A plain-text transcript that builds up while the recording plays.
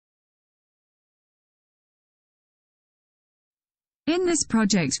In this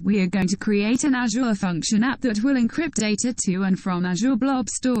project we are going to create an Azure Function App that will encrypt data to and from Azure Blob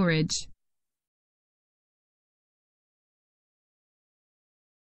storage.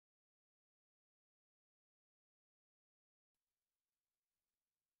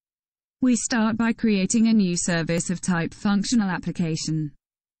 We start by creating a new service of type functional application.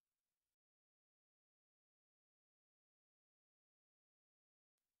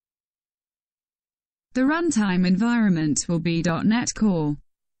 The runtime environment will be .NET Core.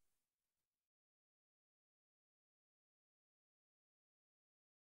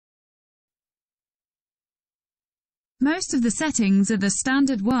 Most of the settings are the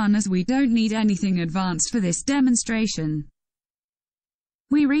standard one as we don't need anything advanced for this demonstration.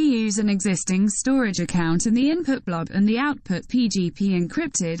 We reuse an existing storage account and the input blob and the output PGP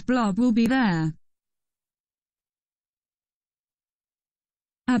encrypted blob will be there.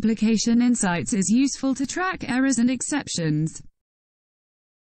 Application Insights is useful to track errors and exceptions.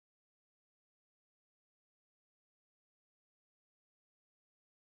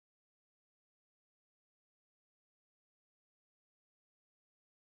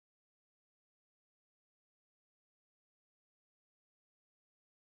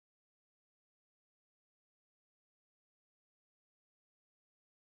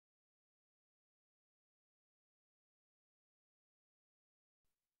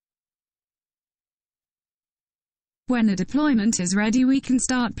 When a deployment is ready, we can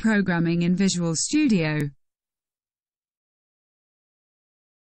start programming in Visual Studio.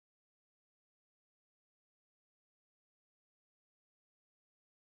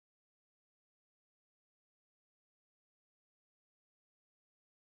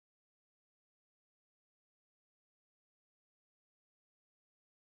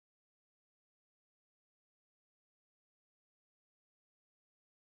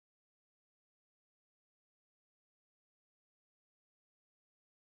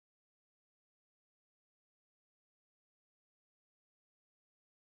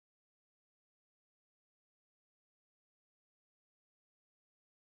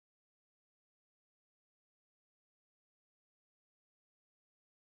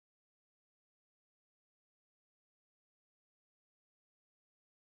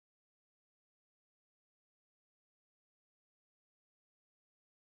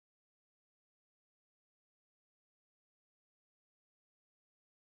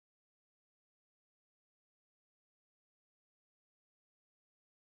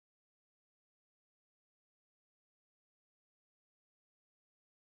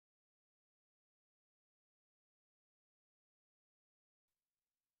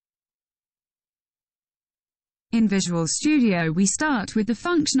 In Visual Studio we start with the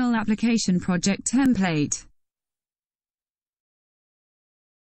Functional Application Project template.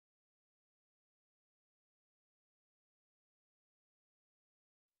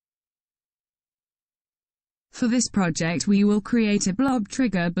 For this project we will create a blob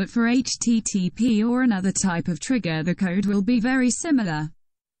trigger, but for HTTP or another type of trigger the code will be very similar.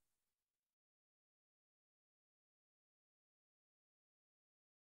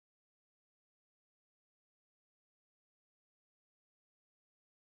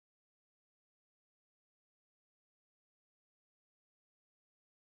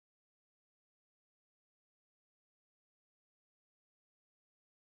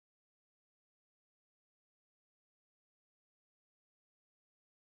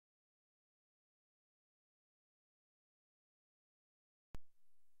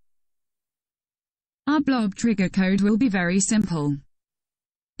 Our blob trigger code will be very simple.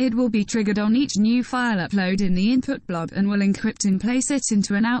 It will be triggered on each new file upload in the input blob and will encrypt and place it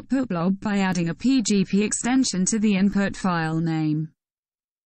into an output blob by adding a PGP extension to the input file name.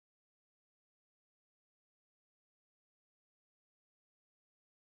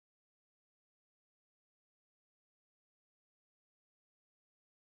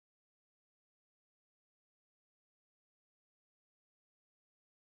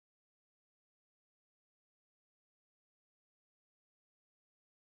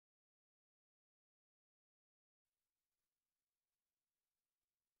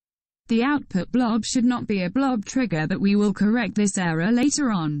 The output blob should not be a blob trigger, but we will correct this error later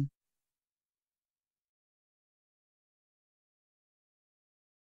on.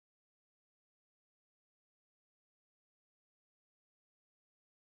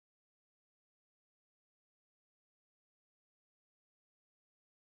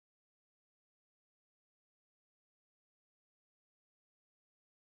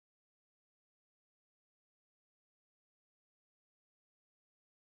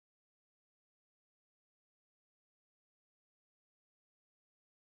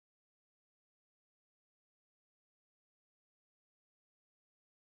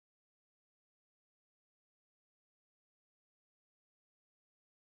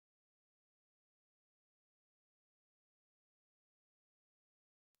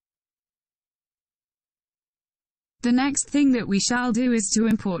 The next thing that we shall do is to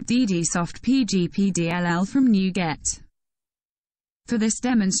import DidiSoft PGP DLL from NuGet. For this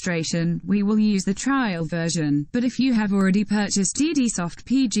demonstration, we will use the trial version, but if you have already purchased DidiSoft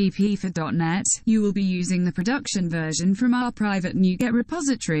PGP for .NET, you will be using the production version from our private NuGet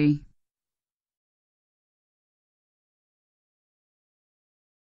repository.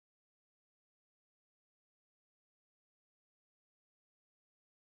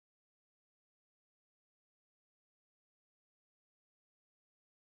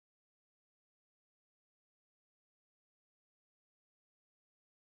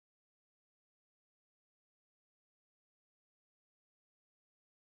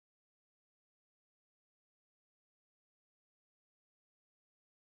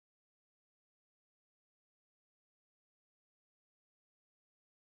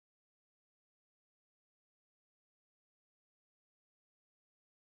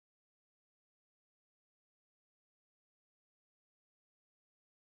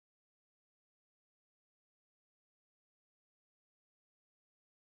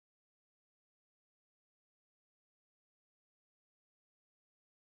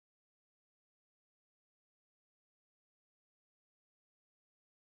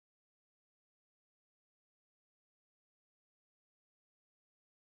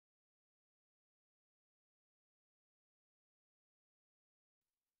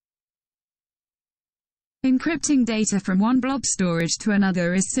 Encrypting data from one blob storage to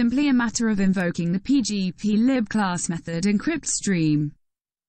another is simply a matter of invoking the PGP lib class method encrypt stream.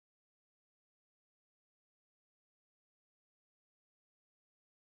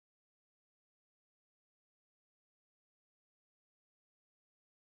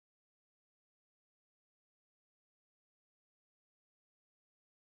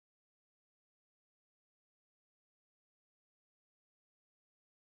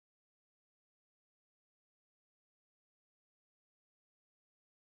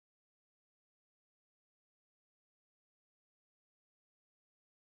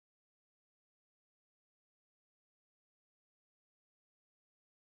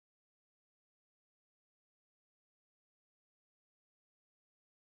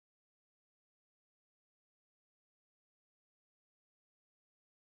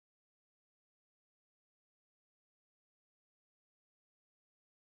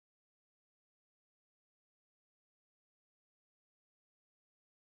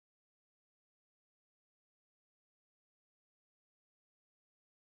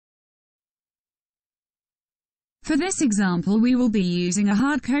 For this example, we will be using a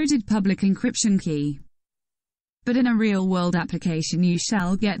hard-coded public encryption key. But in a real-world application, you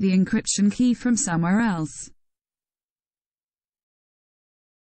shall get the encryption key from somewhere else.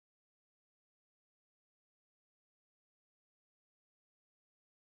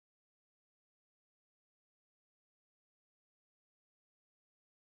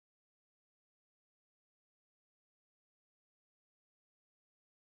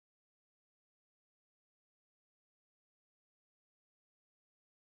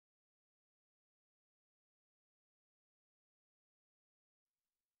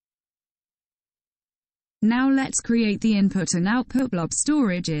 Now let's create the input and output blob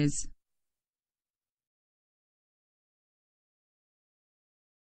storages.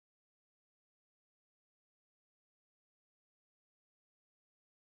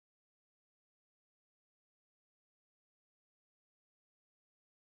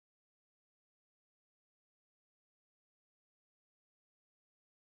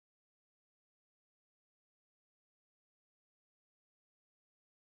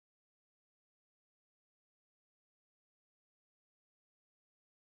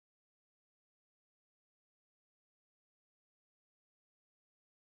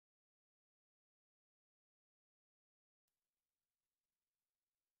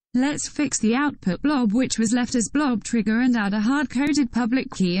 Let's fix the output blob which was left as blob trigger and add a hard-coded public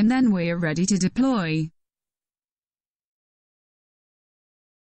key, and then we're ready to deploy.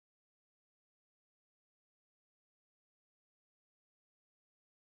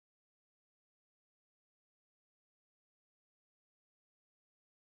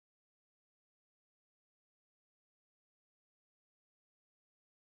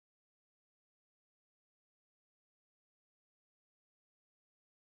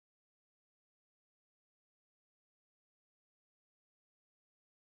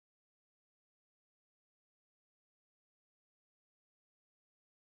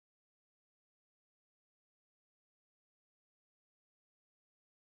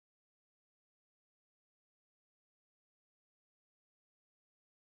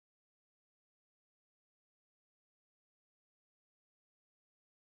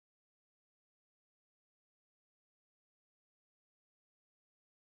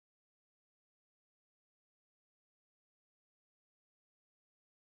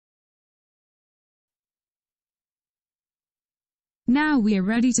 Now we are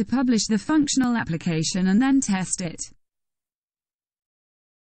ready to publish the functional application and then test it.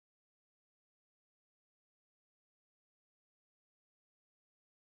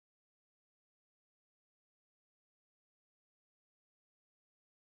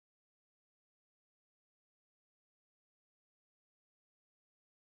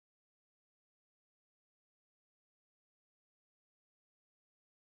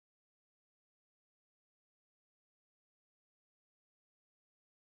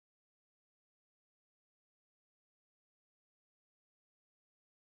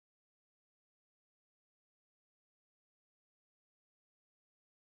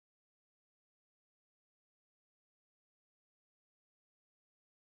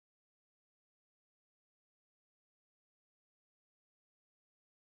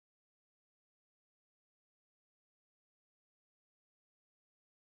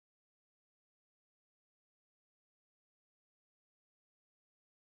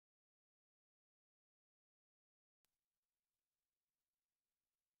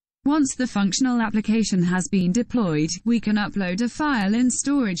 Once the functional application has been deployed, we can upload a file in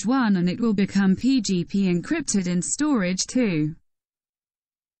storage 1 and it will become PGP encrypted in storage 2.